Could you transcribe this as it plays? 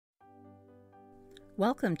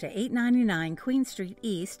Welcome to 899 Queen Street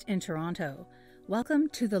East in Toronto. Welcome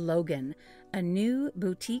to the Logan, a new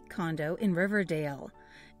boutique condo in Riverdale.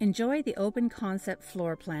 Enjoy the open concept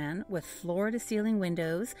floor plan with floor-to-ceiling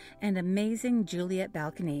windows and amazing Juliette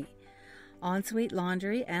balcony. Ensuite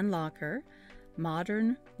laundry and locker,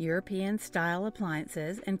 modern European-style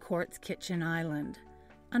appliances, and Qrtz kitchen island.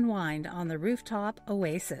 Unwind on the rooftop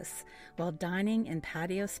Oasis while dining in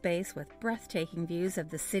patio space with breathtaking views of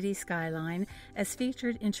the city skyline as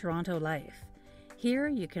featured in Toronto Life. Here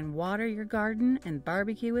you can water your garden and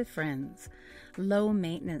barbecue with friends. Low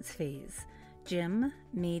maintenance fees. Gym,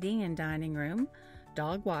 meeting and dining room,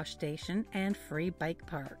 dog wash station, and free bike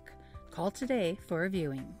park. Call today for a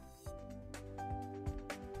viewing.